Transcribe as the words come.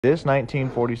This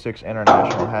 1946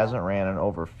 International hasn't ran in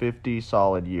over 50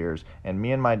 solid years, and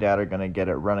me and my dad are going to get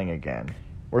it running again.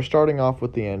 We're starting off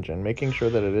with the engine, making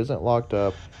sure that it isn't locked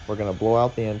up. We're going to blow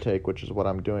out the intake, which is what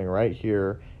I'm doing right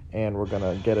here, and we're going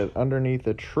to get it underneath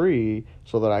a tree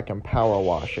so that I can power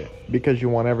wash it. Because you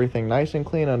want everything nice and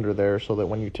clean under there so that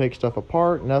when you take stuff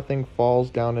apart, nothing falls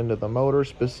down into the motor,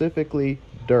 specifically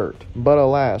dirt. But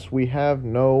alas, we have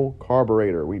no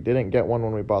carburetor. We didn't get one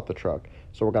when we bought the truck.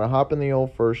 So we're going to hop in the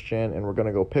old first gen and we're going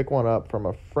to go pick one up from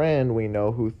a friend we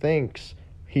know who thinks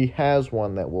he has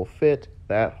one that will fit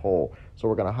that hole. So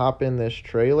we're going to hop in this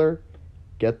trailer,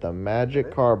 get the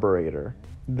magic carburetor.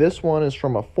 This one is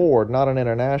from a Ford, not an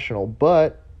International,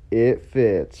 but it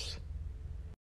fits.